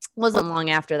 Wasn't long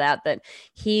after that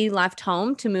he left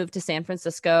home to move to San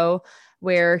Francisco,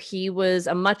 where he was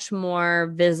a much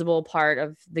more visible part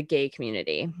of the gay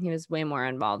community. He was way more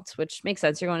involved, which makes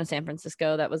sense. You're going to San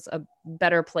Francisco. That was a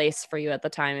better place for you at the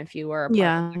time if you were a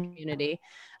part of the community,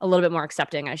 a little bit more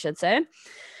accepting, I should say.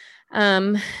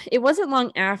 It wasn't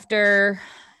long after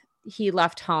he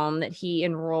left home that he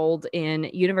enrolled in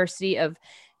University of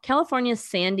California,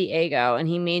 San Diego, and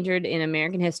he majored in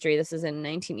American history. This is in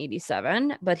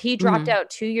 1987, but he dropped out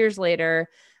 2 years later,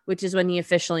 which is when he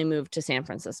officially moved to San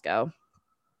Francisco.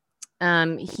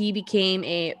 He became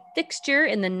a fixture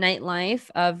in the nightlife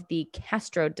of the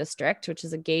Castro district, which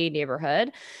is a gay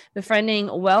neighborhood, befriending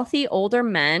wealthy older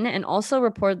men, and also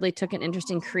reportedly took an interest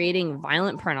in creating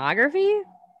violent pornography.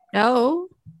 Oh,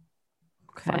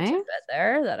 okay. Fun tidbit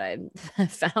there that I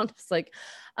found. It's like,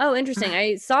 oh, interesting.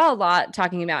 I saw a lot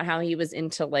talking about how he was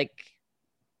into like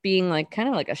being like kind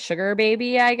of like a sugar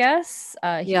baby, I guess.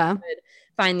 He would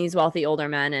find these wealthy older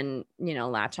men and,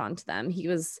 latch onto them.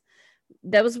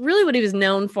 That was really what he was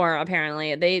known for.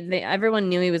 Apparently everyone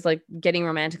knew he was like getting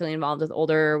romantically involved with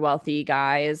older, wealthy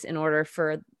guys in order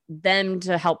for them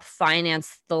to help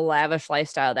finance the lavish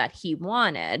lifestyle that he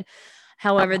wanted.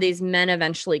 However, these men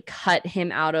eventually cut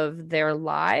him out of their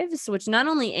lives, which not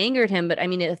only angered him, but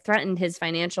it threatened his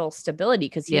financial stability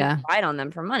because he relied on them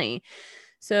for money.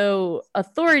 So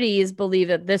authorities believe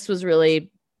that this was really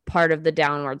part of the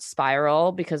downward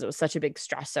spiral because it was such a big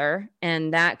stressor.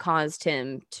 And that caused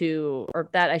him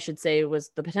that I should say was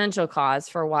the potential cause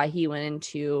for why he went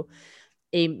into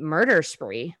a murder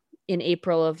spree in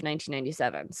April of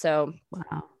 1997. So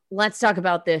let's talk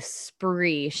about this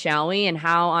spree, shall we? And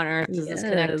how on earth does this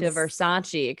connect to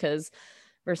Versace? Because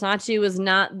Versace was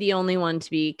not the only one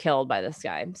to be killed by this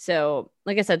guy. So,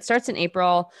 like I said, starts in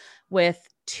April with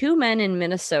two men in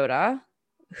Minnesota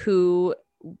who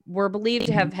were believed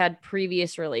to have had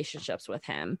previous relationships with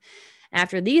him.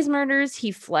 After these murders,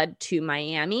 he fled to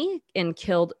Miami and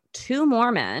killed two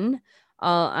more men.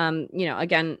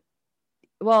 Again,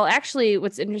 well, actually,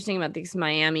 what's interesting about these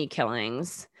Miami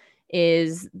killings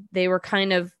is they were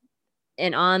kind of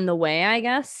on the way, I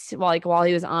guess, while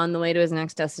he was on the way to his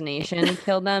next destination, he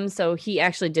killed them. So he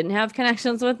actually didn't have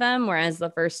connections with them, whereas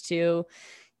the first two,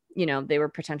 they were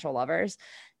potential lovers.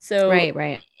 So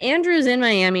right. Andrew's in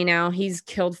Miami now. He's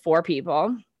killed 4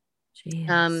 people.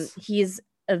 Jeez. He's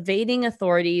evading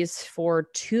authorities for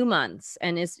 2 months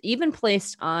and is even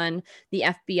placed on the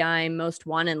FBI most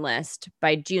wanted list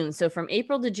by June. So from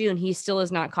April to June, he still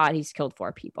is not caught. He's killed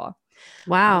 4 people.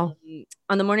 Wow.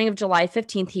 On the morning of July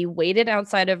 15th, he waited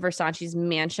outside of Versace's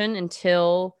mansion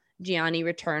until Gianni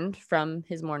returned from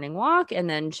his morning walk and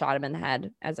then shot him in the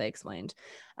head, as I explained.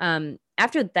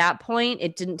 After that point,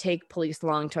 it didn't take police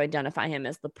long to identify him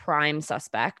as the prime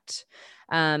suspect.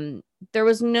 There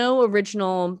was no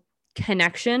original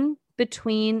connection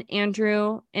between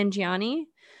Andrew and Gianni.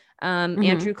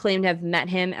 Andrew claimed to have met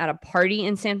him at a party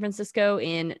in San Francisco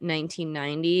in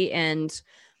 1990, and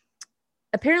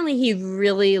apparently he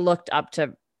really looked up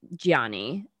to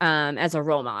Gianni as a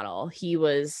role model. He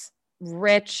was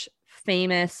rich,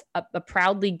 famous, a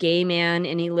proudly gay man,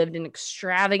 and he lived an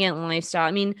extravagant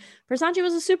lifestyle. Versace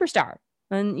was a superstar,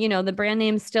 and the brand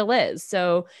name still is.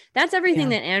 So that's everything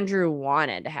that Andrew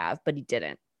wanted to have, but he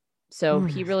didn't. So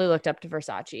he really looked up to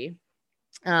Versace.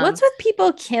 What's with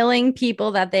people killing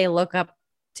people that they look up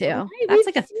to? That's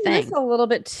like a thing. A little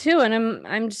bit too, and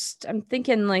I'm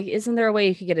thinking, like, isn't there a way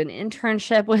you could get an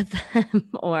internship with them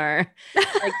or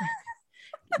like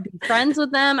be friends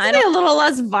with them? I don't, a little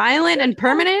less violent and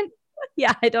permanent.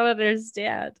 Yeah, I don't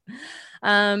understand.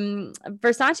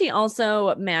 Versace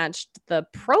also matched the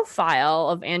profile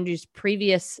of Andrew's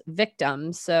previous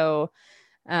victims. So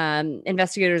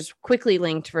investigators quickly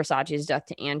linked Versace's death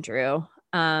to Andrew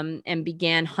and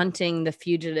began hunting the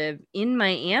fugitive in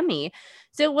Miami.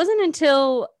 So it wasn't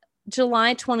until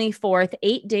July 24th,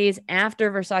 8 days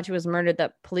after Versace was murdered,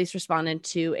 that police responded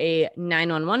to a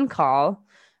 911 call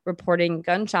reporting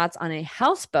gunshots on a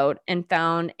houseboat and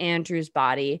found Andrew's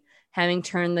body, having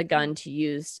turned the gun to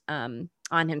use on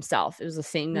himself. It was the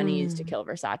same gun he used to kill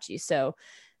Versace. So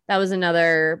that was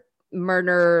another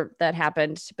murder that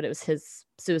happened, but it was his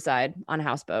suicide on a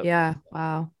houseboat. Yeah.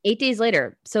 Wow. 8 days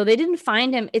later. So they didn't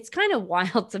find him. It's kind of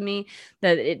wild to me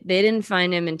that they didn't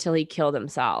find him until he killed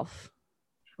himself.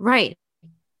 Right.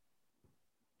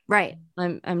 Right.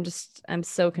 I'm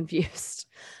so confused,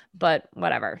 but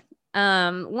whatever.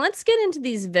 Let's get into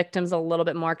these victims a little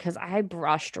bit more because I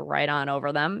brushed right on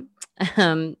over them.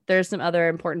 There's some other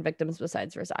important victims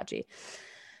besides Versace.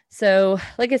 So,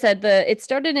 like I said, it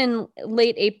started in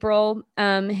late April.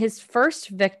 His first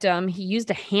victim, he used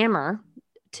a hammer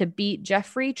to beat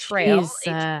Jeffrey Trail.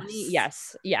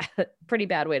 Yes. Yeah. Pretty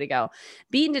bad way to go.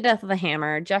 Beaten to death with a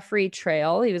hammer. Jeffrey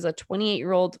Trail. He was a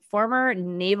 28-year-old former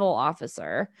naval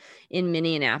officer in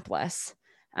Minneapolis.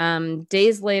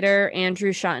 Days later,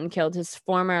 Andrew shot and killed his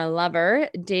former lover,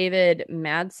 David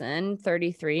Madsen,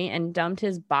 33, and dumped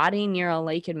his body near a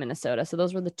lake in Minnesota. So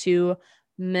those were the two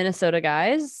Minnesota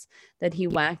guys that he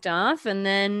whacked off. And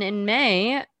then in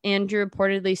May, Andrew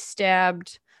reportedly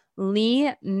stabbed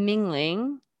Lee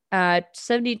Mingling, a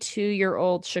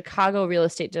 72-year-old Chicago real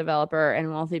estate developer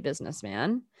and wealthy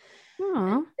businessman.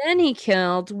 And then he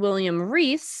killed William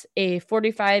Reese, a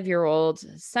 45-year-old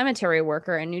cemetery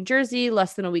worker in New Jersey,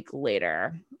 less than a week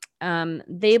later.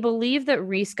 They believe that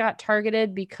Reese got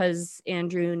targeted because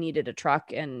Andrew needed a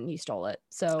truck and he stole it.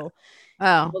 So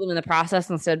killed him in the process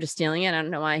instead of just stealing it. I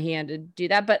don't know why he had to do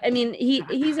that. But I mean,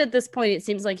 he's at this point, it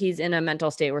seems like he's in a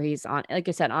mental state where he's on, like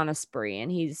I said, on a spree,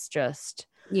 and he's just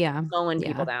mowing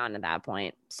people down at that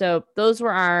point. So those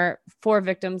were our 4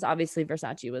 victims. Obviously,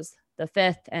 Versace was the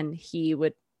 5th, and he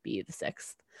would be the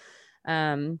 6th.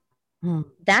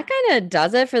 That kind of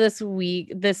does it for this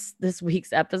week, this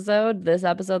week's episode, this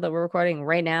episode that we're recording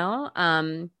right now.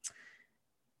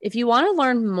 If you want to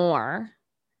learn more,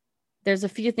 there's a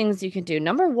few things you can do.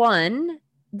 Number 1,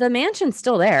 the mansion's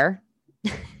still there.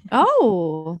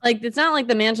 Like, it's not like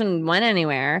the mansion went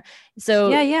anywhere. So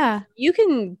you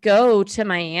can go to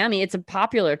Miami. It's a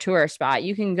popular tourist spot.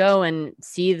 You can go and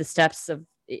see the steps of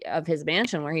his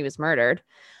mansion where he was murdered.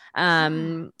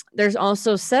 There's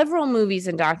also several movies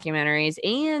and documentaries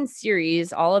and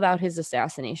series all about his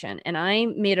assassination. And I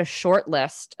made a short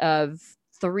list of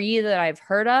 3 that I've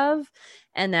heard of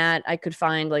and that I could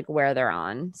find like where they're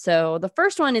on. So the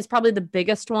first one is probably the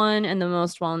biggest one and the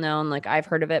most well-known. Like, I've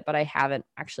heard of it, but I haven't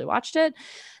actually watched it.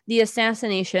 The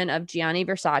Assassination of Gianni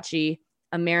Versace,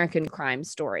 American Crime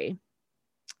Story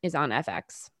is on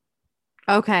FX.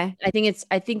 Okay.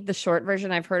 I think the short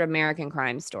version, I've heard American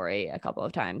Crime Story a couple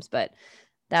of times, but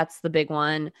that's the big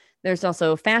one. There's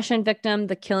also Fashion Victim,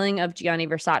 The Killing of Gianni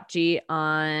Versace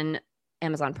on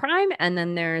Amazon Prime. And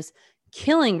then there's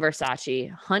Killing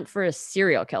Versace, Hunt for a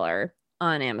Serial Killer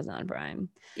on Amazon Prime.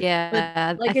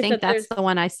 Yeah. Like I think that's the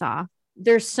one I saw.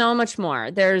 There's so much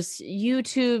more. There's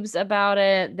YouTubes about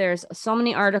it. There's so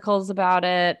many articles about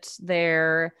it.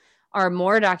 There are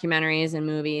more documentaries and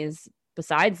movies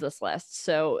besides this list.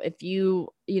 So if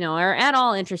you are at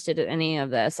all interested in any of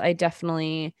this, I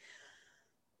definitely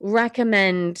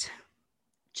recommend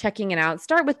checking it out.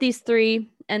 Start with these 3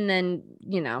 and then,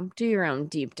 do your own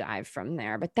deep dive from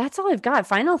there. But that's all I've got.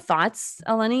 Final thoughts,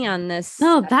 Eleni, on this?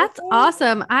 No, that's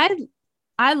awesome.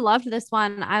 I loved this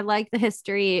one. I like the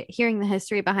history, hearing the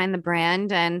history behind the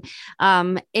brand. And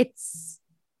it's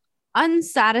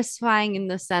unsatisfying in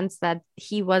the sense that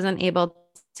he wasn't able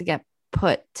to get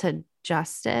put to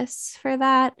justice for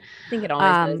that. I think it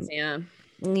always is.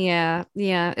 Yeah.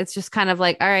 It's just kind of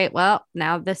like, all right, well,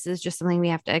 now this is just something we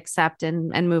have to accept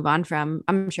and move on from.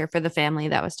 I'm sure for the family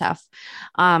that was tough.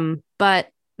 But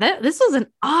this was an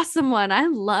awesome one. I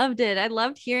loved it. I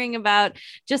loved hearing about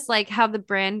just like how the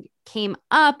brand came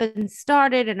up and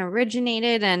started and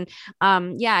originated. And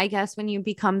I guess when you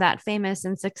become that famous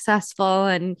and successful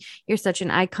and you're such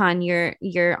an icon,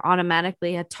 you're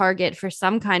automatically a target for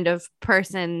some kind of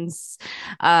person's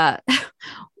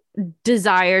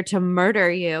desire to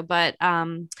murder you. But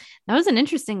that was an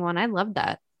interesting one. I loved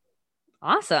that.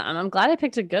 Awesome. I'm glad I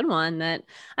picked a good one that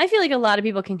I feel like a lot of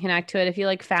people can connect to it. If you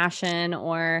like fashion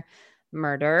or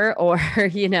murder or,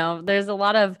 there's a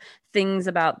lot of things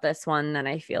about this one that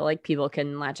I feel like people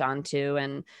can latch on to.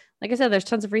 And like I said, there's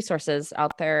tons of resources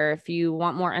out there if you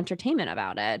want more entertainment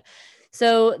about it.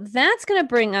 So that's going to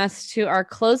bring us to our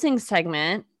closing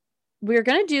segment. We're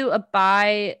going to do a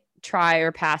buy, try,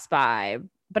 or pass by,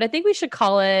 but I think we should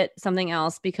call it something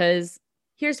else because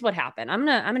here's what happened. I'm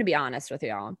going to be honest with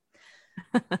y'all.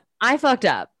 I fucked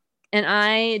up. And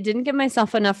I didn't give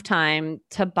myself enough time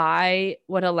to buy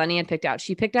what Eleni had picked out.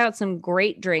 She picked out some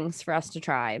great drinks for us to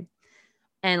try.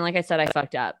 And like I said, I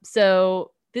fucked up.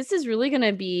 So this is really going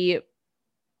to be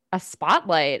a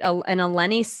spotlight, an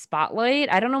Eleni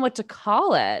spotlight. I don't know what to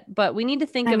call it, but we need to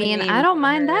think of a name. I don't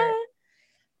mind that.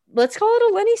 Let's call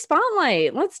it a Lenny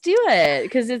spotlight. Let's do it.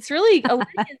 Because it's really, Eleni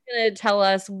is going to tell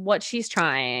us what she's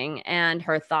trying and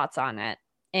her thoughts on it.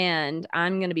 And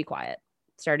I'm going to be quiet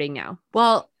starting now.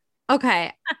 Well,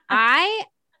 okay.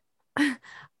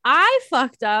 I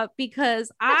fucked up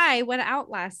because I went out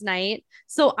last night.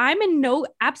 So I'm in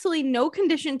absolutely no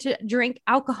condition to drink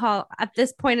alcohol at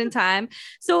this point in time.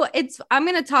 So I'm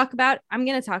going to talk about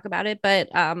it, but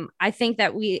I think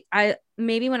that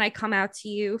maybe when I come out to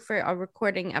you for a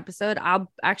recording episode,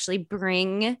 I'll actually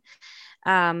bring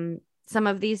some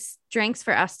of these drinks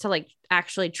for us to like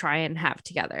actually try and have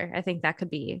together. I think that could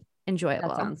be enjoyable.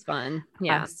 That sounds fun.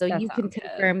 Yeah. So you can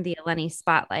confirm the Eleni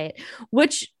spotlight.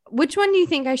 Which one do you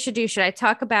think I should do? Should I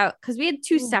talk about, because we had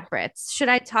two separates. Should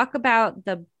I talk about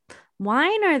the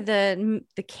wine or the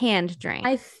canned drink?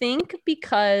 I think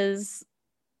because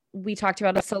we talked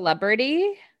about a celebrity,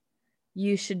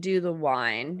 you should do the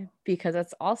wine because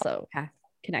it's also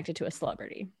connected to a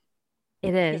celebrity.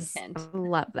 It is. I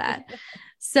love that.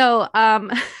 So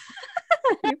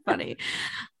you're funny.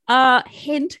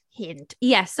 Hint.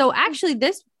 Yeah. So actually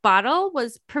this bottle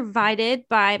was provided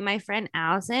by my friend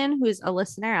Allison, who's a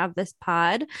listener of this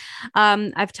pod.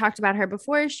 I've talked about her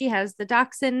before. She has the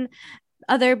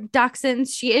other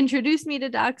dachshunds. She introduced me to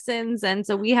dachshunds. And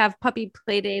so we have puppy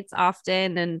play dates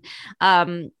often. And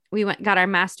we got our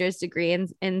master's degree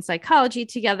in psychology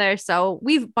together. So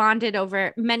we've bonded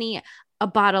over a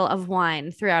bottle of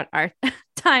wine throughout our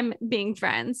time being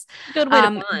friends. Good way to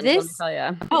bond, let me tell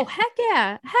you. Oh, heck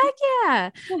yeah.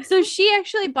 So she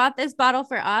actually bought this bottle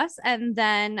for us, and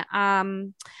then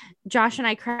Josh and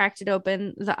I cracked it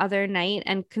open the other night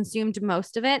and consumed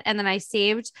most of it, and then I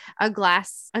saved a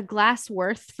glass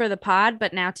worth for the pod,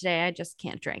 but now today I just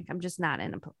can't drink. I'm just not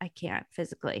I can't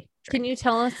physically drink. Can you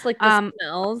tell us like the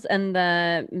smells and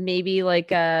the maybe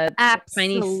like a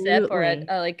tiny sip or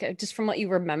like just from what you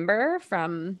remember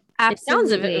from? Absolutely. It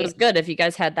sounds if it was good if you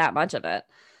guys had that much of it.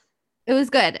 It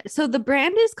was good. So the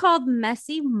brand is called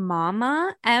Messy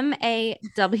Mama,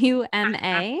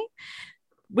 MAWMA,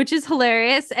 which is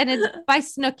hilarious. And it's by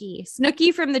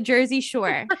Snooki from the Jersey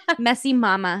Shore. Messy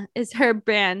Mama is her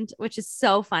brand, which is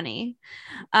so funny.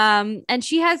 And I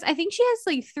think she has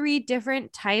like 3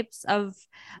 different types of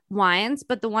wines,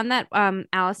 but the one that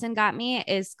Allison got me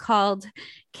is called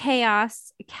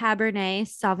Chaos Cabernet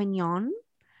Sauvignon.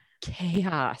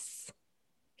 Chaos.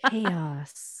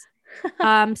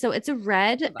 So it's a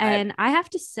red, and I have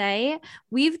to say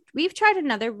we've tried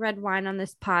another red wine on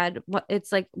this pod.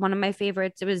 It's like one of my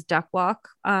favorites. It was Duck Walk,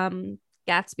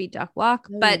 Gatsby Duck Walk,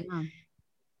 but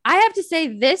I have to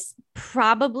say this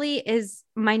probably is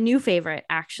my new favorite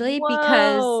actually.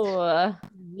 Because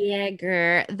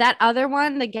Jaeger, that other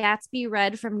one, the Gatsby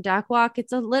Red from Duck Walk,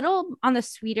 it's a little on the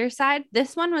sweeter side.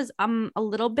 This one was a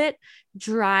little bit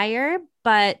drier,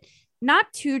 but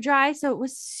not too dry, so it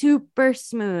was super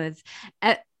smooth.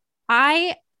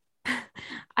 I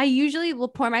usually will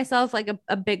pour myself like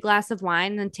a big glass of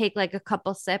wine and take like a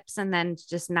couple sips and then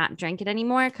just not drink it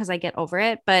anymore because I get over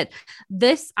it. But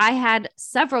I had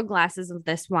several glasses of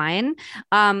this wine.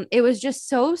 It was just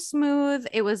so smooth.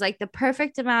 It was like the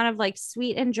perfect amount of like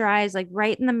sweet and dry, is like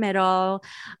right in the middle.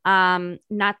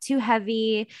 Not too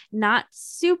heavy, not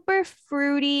super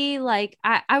fruity. Like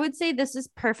I would say this is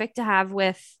perfect to have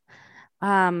with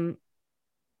I'm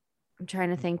trying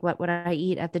to think, what would I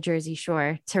eat at the Jersey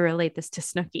Shore to relate this to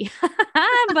Snooki?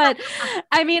 But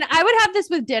I mean, I would have this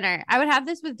with dinner.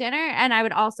 And I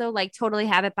would also like totally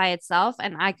have it by itself,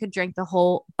 and I could drink the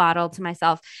whole bottle to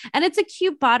myself. And it's a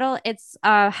cute bottle. It's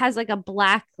has like a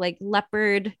black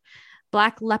leopard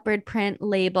print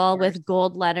label with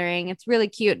gold lettering. It's really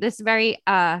cute. This is very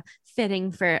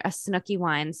fitting for a Snooki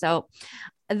wine. So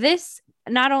this,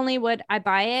 not only would I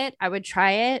buy it, I would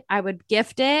try it, I would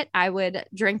gift it, I would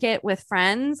drink it with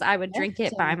friends, I would drink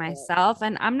it by myself.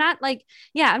 And I'm not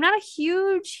a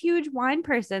huge wine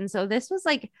person. So this was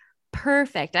like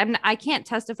perfect. I can't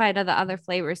testify to the other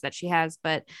flavors that she has,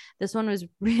 but this one was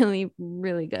really,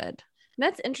 really good.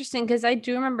 That's interesting because I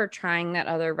do remember trying that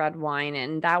other red wine,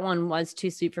 and that one was too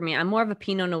sweet for me. I'm more of a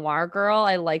Pinot Noir girl.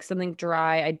 I like something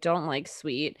dry. I don't like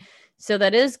sweet. So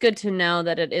that is good to know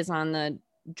that it is on the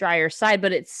drier side,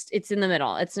 but it's in the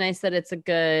middle. It's nice that it's a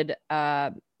good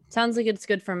sounds like it's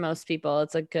good for most people.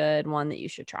 It's a good one that you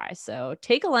should try. So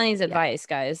take Eleni's advice,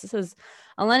 guys. This is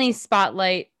Eleni's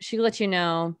spotlight. She let you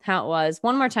know how it was.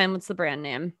 One more time, what's the brand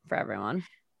name for everyone?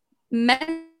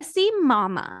 Messy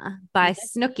Mama by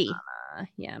Messy Snooki. Mama.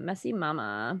 Yeah, Messy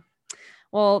Mama.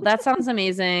 Well, that sounds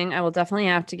amazing. I will definitely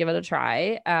have to give it a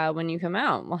try when you come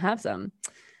out. We'll have some.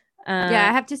 Yeah,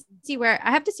 I have to see where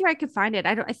I could find it.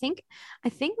 I think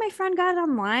my friend got it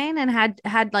online and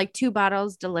had like 2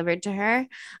 bottles delivered to her.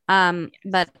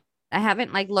 But I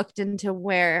haven't like looked into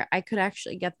where I could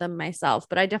actually get them myself,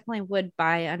 but I definitely would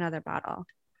buy another bottle.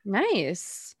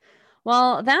 Nice.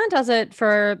 Well, that does it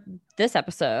for this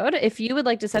episode. If you would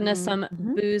like to send us some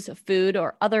booze, food,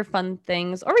 or other fun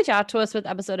things, or reach out to us with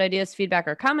episode ideas, feedback,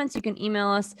 or comments, you can email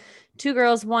us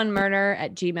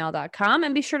twogirls1murder@gmail.com,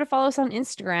 and be sure to follow us on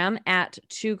Instagram at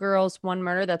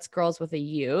twogirls1murder. That's girls with a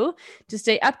U, to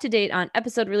stay up to date on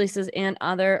episode releases and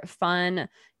other fun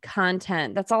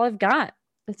content. That's all I've got.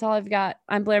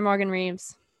 I'm Blair Morgan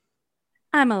Reeves.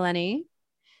 I'm Eleni.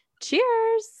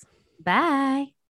 Cheers. Bye.